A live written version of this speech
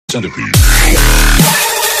Centipede.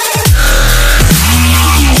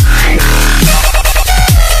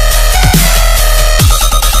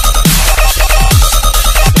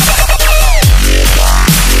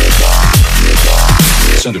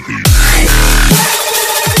 Centipede.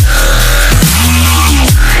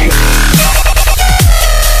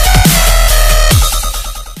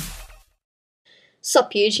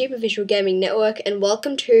 Sup YouTube, Visual Gaming Network, and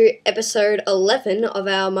welcome to episode 11 of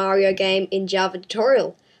our Mario game in Java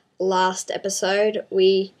tutorial. Last episode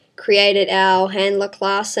we created our handler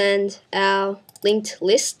class and our linked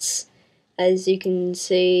lists, as you can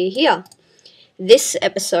see here. This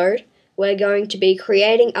episode we're going to be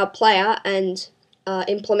creating our player and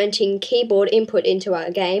implementing keyboard input into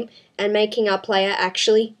our game and making our player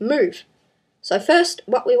actually move. So first,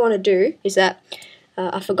 what we want to do is that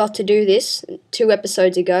I forgot to do this 2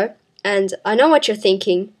 episodes ago, and I know what you're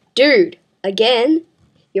thinking. Dude, again?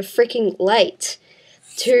 You're freaking late.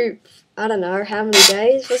 I don't know, how many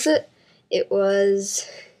days was it? It was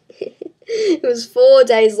 4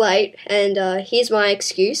 days late, and here's my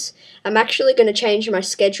excuse. I'm actually going to change my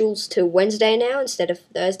schedules to Wednesday now instead of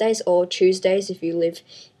Thursdays or Tuesdays if you live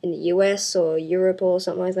in the US or Europe or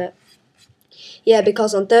something like that. Yeah,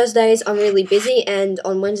 because on Thursdays I'm really busy, and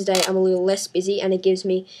on Wednesday I'm a little less busy, and it gives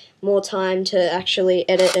me more time to actually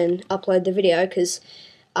edit and upload the video, because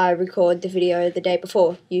I record the video the day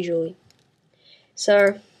before, usually.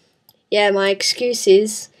 So, yeah, my excuse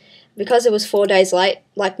is, because it was 4 days late,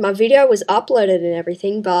 like, my video was uploaded and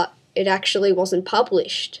everything, but it actually wasn't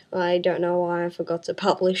published. I don't know why I forgot to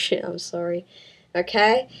publish it, I'm sorry.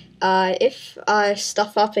 Okay, if I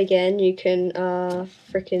stuff up again, you can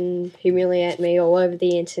freaking humiliate me all over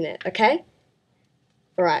the internet, okay?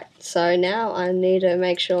 Alright, so now I need to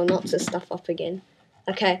make sure not to stuff up again.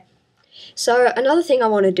 Okay, so another thing I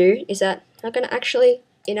want to do is that I'm going to actually,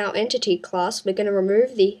 in our entity class, we're going to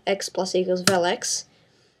remove the x plus equals vel x,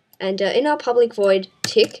 and in our public void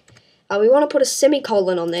tick, we want to put a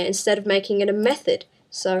semicolon on there instead of making it a method.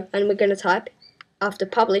 So, and we're going to type, after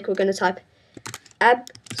public, we're going to type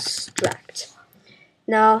abstract.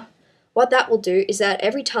 Now, what that will do is that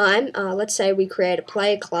every time, let's say we create a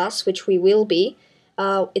player class, which we will be,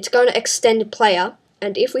 it's going to extend player,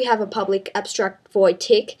 and if we have a public abstract void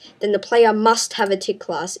tick, then the player must have a tick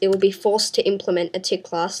class. It will be forced to implement a tick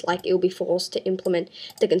class, like it will be forced to implement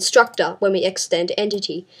the constructor when we extend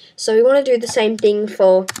entity. So we want to do the same thing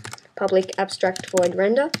for public abstract void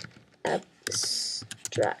render,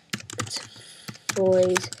 abstract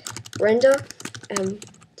void render,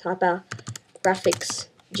 type our graphics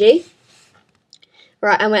G.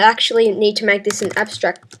 Right, and we actually need to make this an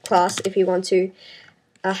abstract class if we want to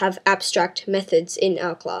have abstract methods in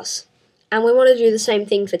our class. And we want to do the same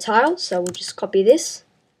thing for tile, so we'll just copy this,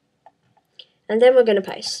 and then we're going to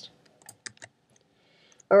paste.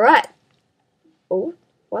 Alright. Oh,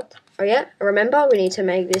 what? Oh yeah, remember, we need to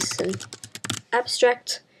make this an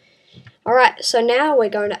abstract. Alright, so now we're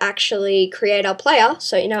going to actually create our player.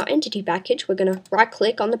 So in our entity package, we're going to right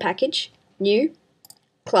click on the package, new,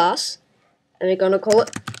 class, and we're going to call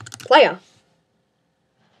it player.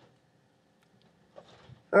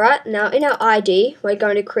 Alright, now in our ID, we're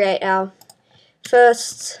going to create our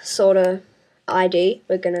first sort of ID.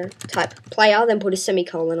 We're going to type player, then put a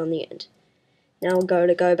semicolon on the end. Now we'll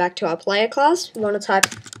go back to our player class. We want to type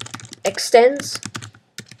extends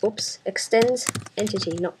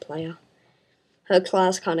entity, not player. Her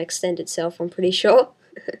class can't extend itself, I'm pretty sure.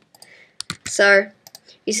 So,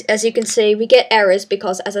 as you can see, we get errors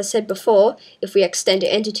because, as I said before, if we extend an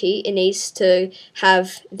entity, it needs to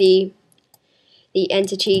have the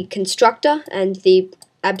entity constructor and the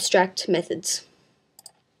abstract methods.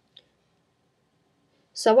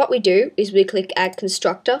 So what we do is we click add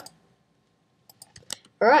constructor.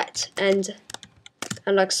 Alright, and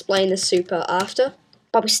I'll explain the super after.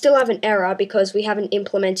 But we still have an error because we haven't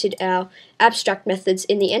implemented our abstract methods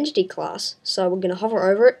in the entity class. So we're going to hover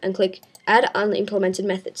over it and click add unimplemented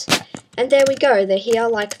methods. And there we go, they're here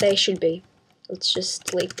like they should be. Let's just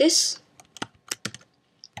delete this.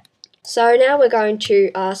 So now we're going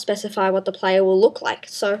to specify what the player will look like.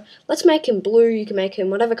 So let's make him blue. You can make him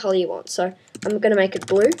whatever color you want. So I'm going to make it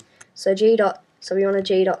blue. So we want a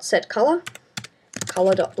g.setColor,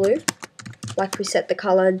 color.blue. Like we set the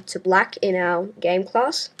color to black in our game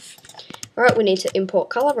class. Alright, we need to import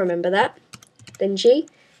color, remember that. Then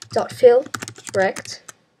g.fill rect.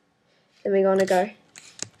 Then we're going to go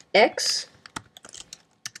x,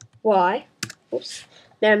 y, oops,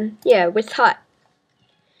 then yeah, width height.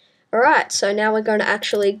 Alright, so now we're going to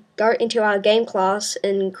actually go into our game class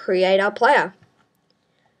and create our player.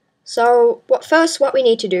 So what we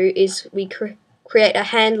need to do is we create a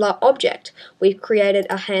handler object. We've created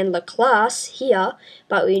a handler class here,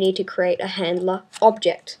 but we need to create a handler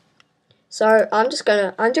object. So I'm just going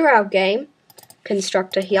to, under our game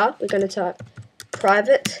constructor here, we're going to type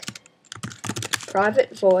private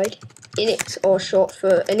void init, or short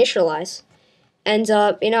for initialize. And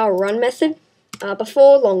in our run method,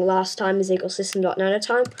 before long last time is equals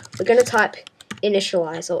system.nanotime, we're going to type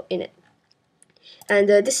initialize, or init. And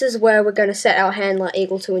this is where we're going to set our handler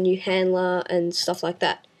equal to a new handler and stuff like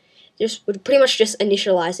that. We're pretty much just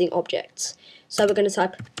initializing objects. So we're going to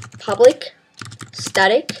type public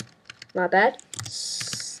static,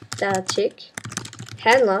 static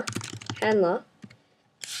handler.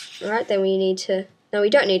 Alright, then we need to, no, we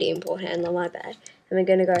don't need to import handler, my bad. And we're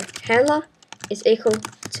going to go handler is equal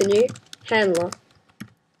to new handler.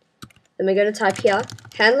 Then we're going to type here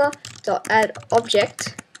handler.add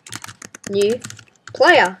object new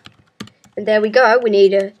player. And there we go. We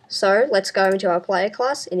need a, so let's go into our player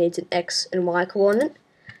class. It needs an X and Y coordinate.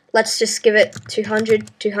 Let's just give it 200,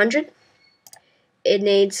 200. It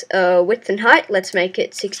needs width and height. Let's make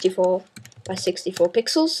it 64 by 64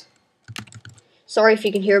 pixels. Sorry if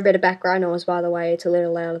you can hear a bit of background noise, by the way, it's a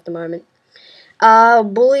little loud at the moment.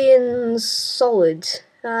 Boolean solid.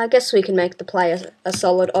 I guess we can make the player a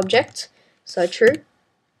solid object. So true.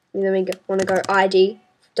 And then we want to go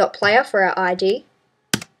id.player for our ID.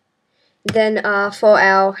 Then for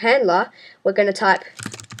our handler, we're going to type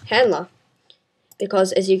handler.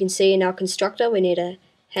 Because as you can see in our constructor, we need a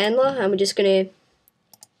handler, and we're going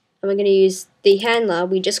to use the handler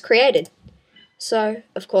we just created. So,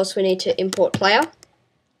 of course, we need to import player.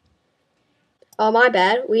 Oh, my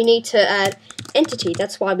bad. We need to add entity.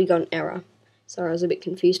 That's why we got an error. Sorry, I was a bit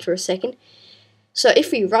confused for a second. So,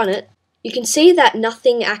 if we run it, you can see that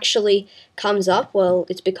nothing actually comes up. Well,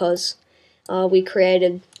 it's because we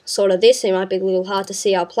created sort of this. It might be a little hard to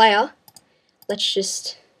see our player. Let's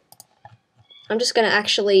just... I'm just going to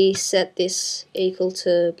actually set this equal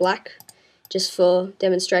to black, just for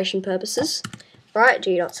demonstration purposes. Right,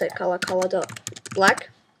 g.setColor, color.black.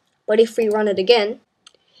 But if we run it again,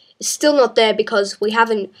 it's still not there because we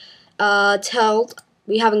haven't called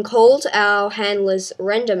our handler's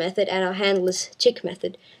render method and our handler's tick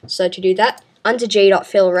method. So to do that, under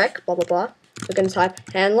g.fillRec, blah blah blah, we're going to type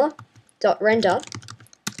handler.render,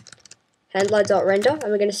 and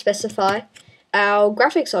we're going to specify our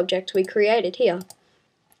graphics object we created here.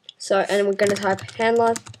 So, and we're going to type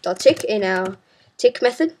handler.tick in our tick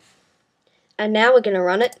method. And now we're going to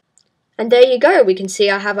run it. And there you go. We can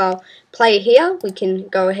see I have our player here. We can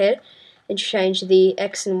go ahead and change the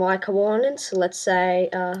X and Y coordinates. So let's say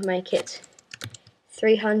make it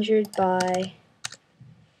 300 by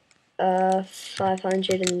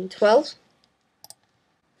 512.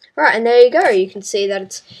 Right, and there you go. You can see that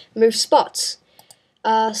it's moved spots.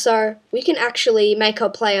 So we can actually make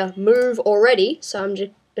our player move already. So I'm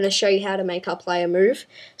just going to show you how to make our player move.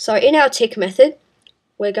 So in our tick method,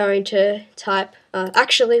 we're going to type,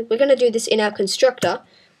 actually, we're going to do this in our constructor.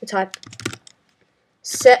 We type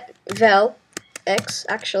set vel x,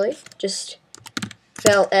 actually, just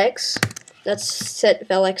vel x. Let's set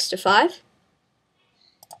vel x to 5.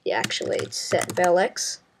 Yeah, actually, it's set vel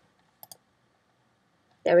x.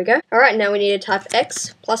 There we go. Alright, now we need to type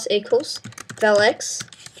x plus equals vel x,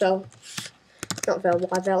 not vel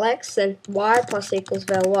y, vel x, then y plus equals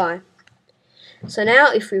vel y. So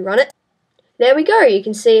now, if we run it, there we go. You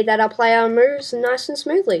can see that our player moves nice and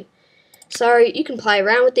smoothly. So you can play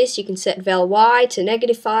around with this. You can set vel y to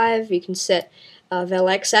 -5. You can set vel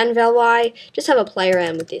x and vel y. Just have a play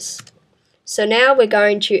around with this. So now we're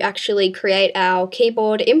going to actually create our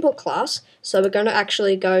keyboard input class. So we're going to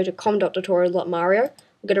actually go to com.tutorial.mario.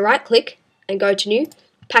 We're going to right click and go to new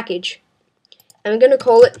package. And we're going to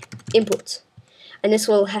call it input. And this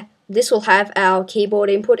will have our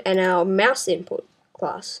keyboard input and our mouse input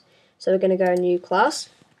class. So we're going to go new class.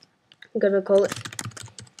 We're going to call it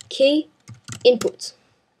key input.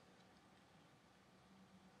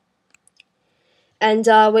 And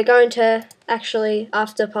we're going to actually,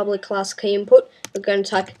 after public class key input, we're going to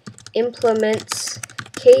type implements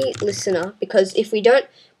key listener, because if we don't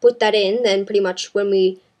put that in, then pretty much when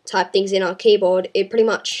we type things in our keyboard, it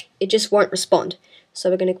just won't respond. So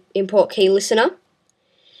we're going to import key listener.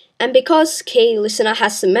 And because key listener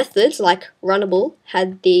has some methods, like runnable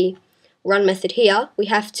had the run method here, we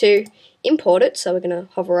have to import it. So we're going to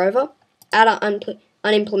hover over, add our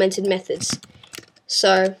unimplemented methods.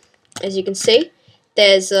 So as you can see,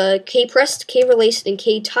 there's a key pressed, key released, and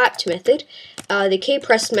key typed method. The key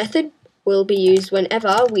pressed method will be used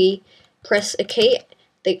whenever we press a key,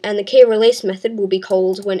 and the key release method will be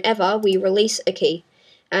called whenever we release a key.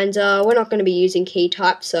 And we're not going to be using key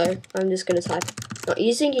type, so I'm just going to type not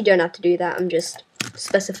using, you don't have to do that. I'm just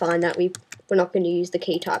specifying that we're not going to use the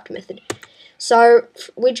key typed method. So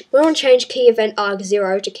we want to change key event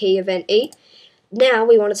arg0 to key event e. Now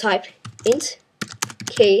we want to type int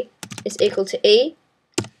key is equal to e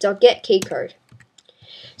dot get key code.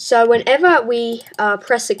 So whenever we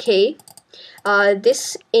press a key,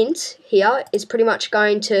 this int here is pretty much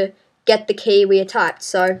going to get the key we typed.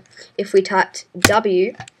 So if we typed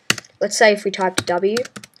W, let's say if we typed W,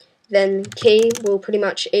 then key will pretty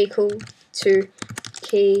much equal to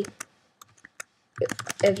key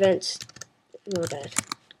event,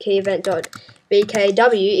 key event dot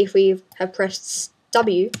vkw if we have pressed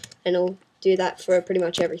W, and it'll do that for pretty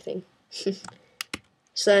much everything.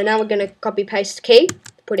 So now we're going to copy paste key,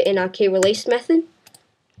 put it in our key release method.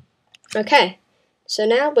 Okay, so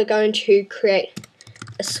now we're going to create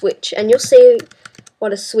a switch, and you'll see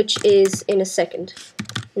what a switch is in a second.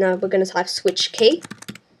 Now we're going to type switch key.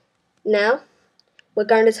 Now we're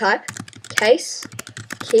going to type case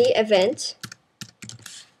key event,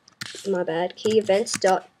 key events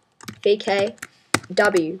dot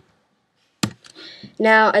vkw.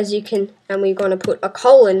 Now as you can, and we're going to put a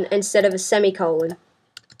colon instead of a semicolon.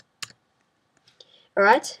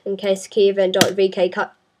 Alright, in case key event dot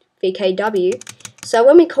vkw. So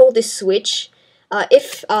when we call this switch, when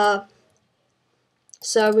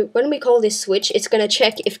we call this switch, it's going to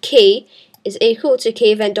check if key is equal to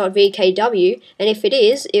key event dot vkw, and if it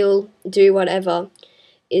is, it'll do whatever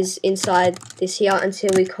is inside this here until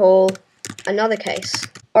we call another case.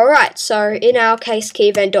 Alright, so in our case key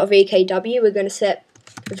event dot vkw, we're going to set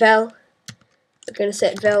val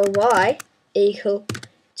y equal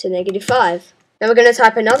to -5. Now we're going to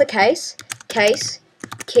type another case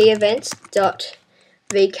key events dot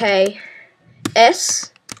vks.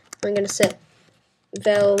 We're going to set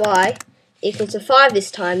val y equal to 5 this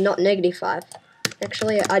time, not -5.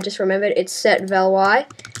 Actually, I just remembered it's set val y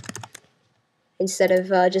instead of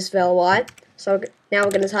just val y. So now we're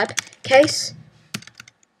going to type case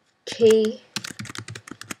key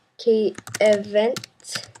event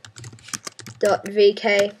dot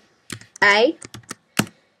vka.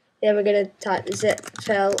 Then we're going to type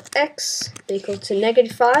zval x equal to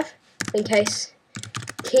 -5 in case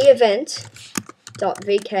key event dot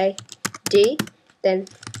vkd. Then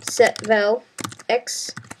set val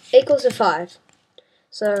x equals to 5.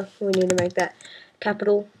 So we need to make that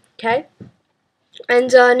capital K.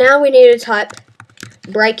 And now we need to type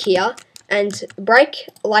break here, and break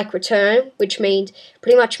like return, which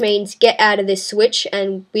pretty much means get out of this switch,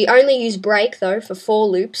 and we only use break though for for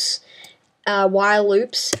loops, while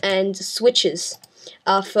loops, and switches.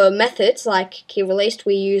 For methods like key released,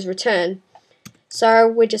 we use return. So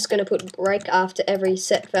we're just going to put break after every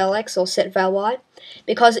set val x or set val y,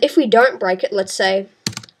 because if we don't break it, let's say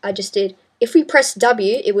if we press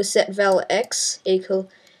W, it was set val x equal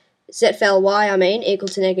set val y equal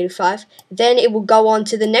to -5, then it will go on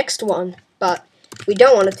to the next one, but we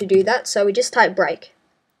don't want it to do that, so we just type break.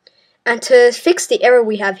 And to fix the error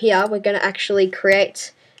we have here, we're going to actually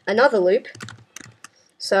create another loop.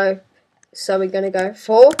 So we're going to go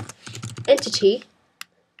for entity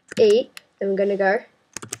e, and we're going to go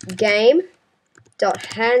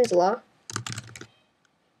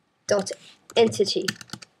game.handler.entity.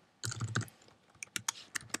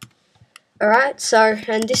 Alright,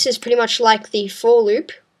 and this is pretty much like the for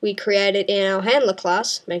loop we created in our handler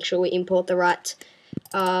class. Make sure we import the right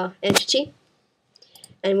entity.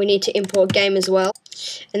 And we need to import game as well.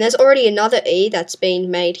 And there's already another E that's been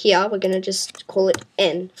made here. We're going to just call it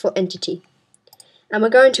N for entity. And we're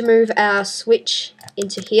going to move our switch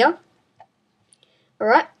into here.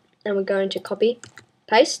 Alright, and we're going to copy,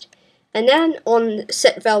 paste. And then on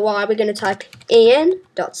set val y, we're going to type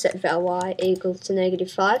en.setValY equal to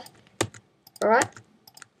 -5. Alright.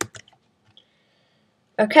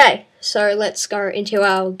 Okay, so let's go into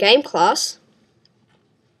our game class,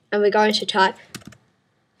 and we're going to type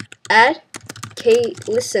add key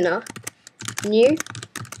listener new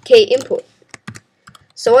key input.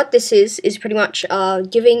 So what this is pretty much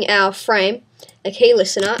giving our frame a key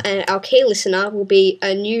listener, and our key listener will be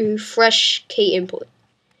a new fresh key input.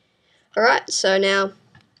 Alright, so now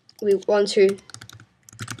we want to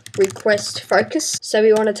request focus. So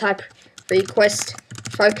we want to type request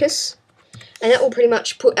focus, and that will pretty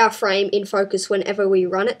much put our frame in focus whenever we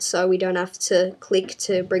run it, so we don't have to click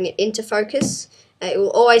to bring it into focus. It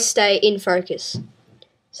will always stay in focus.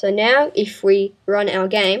 So now if we run our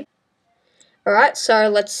game, alright,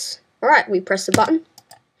 we press the button,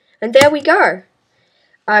 and there we go.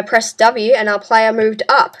 I pressed W and our player moved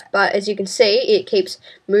up, but as you can see, it keeps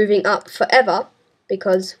moving up forever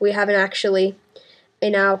because we haven't actually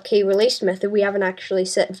in our key release method, we haven't actually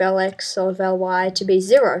set vel x or vel y to be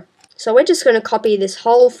 0. So we're just going to copy this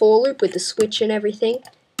whole for loop with the switch and everything.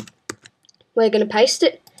 We're going to paste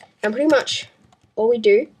it, and pretty much all we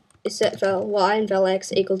do is set vel y and vel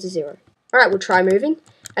x equal to 0. Alright, we'll try moving.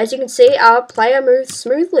 As you can see, our player moves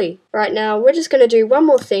smoothly. Right now, we're just going to do one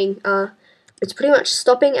more thing. It's pretty much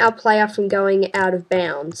stopping our player from going out of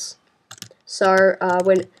bounds. So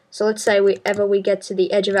let's say whenever we get to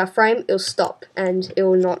the edge of our frame, it'll stop and it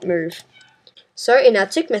will not move. So in our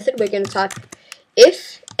tick method, we're going to type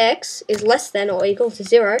if x is less than or equal to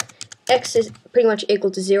 0, x is pretty much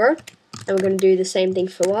equal to 0. And we're going to do the same thing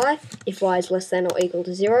for y. If y is less than or equal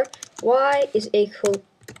to 0, y is equal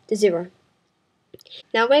to 0.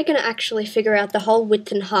 Now we're going to actually figure out the whole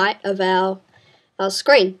width and height of our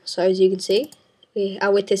screen. So as you can see,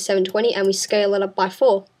 our width is 720 and we scale it up by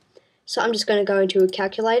 4. So I'm just going to go into a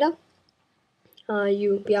calculator.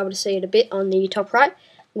 You'll be able to see it a bit on the top right.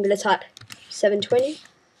 I'm going to type 720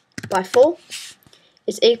 by 4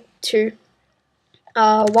 is equal to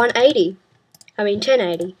 1080.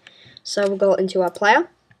 So we'll go into our player.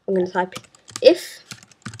 I'm going to type if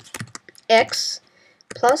x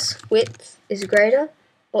plus width is greater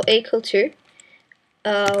or equal to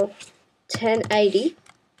 1080,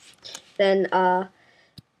 then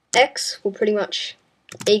x will pretty much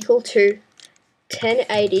equal to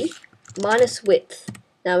 1080 minus width.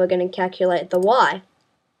 Now we're going to calculate the y.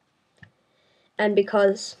 And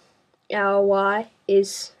because our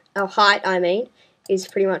height is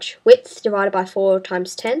pretty much width divided by 4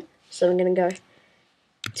 times 10, so I'm going to go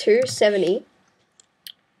 270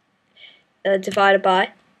 divided by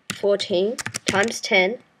 14 times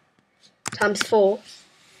 10 times 4,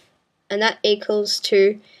 and that equals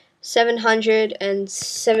to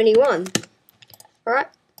 771. Alright,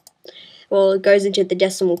 well, it goes into the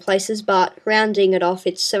decimal places, but rounding it off,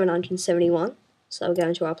 it's 771. So we'll go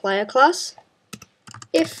into our player class.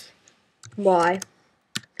 If y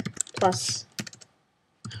plus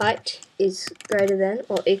height is greater than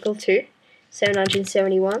or equal to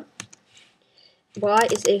 771, y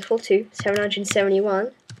is equal to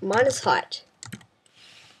 771 minus height.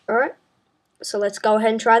 Alright, so let's go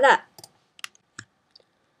ahead and try that.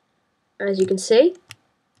 As you can see,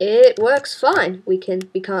 it works fine. We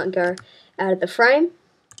can't go out of the frame,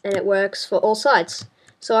 and it works for all sides.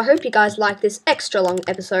 So I hope you guys like this extra long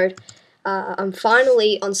episode. I'm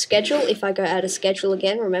finally on schedule. If I go out of schedule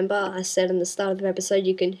again, remember I said in the start of the episode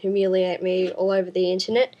you can humiliate me all over the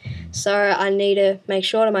internet. So I need to make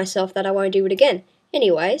sure to myself that I won't do it again.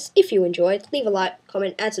 Anyways, if you enjoyed, leave a like,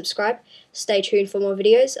 comment and subscribe. Stay tuned for more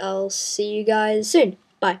videos. I'll see you guys soon.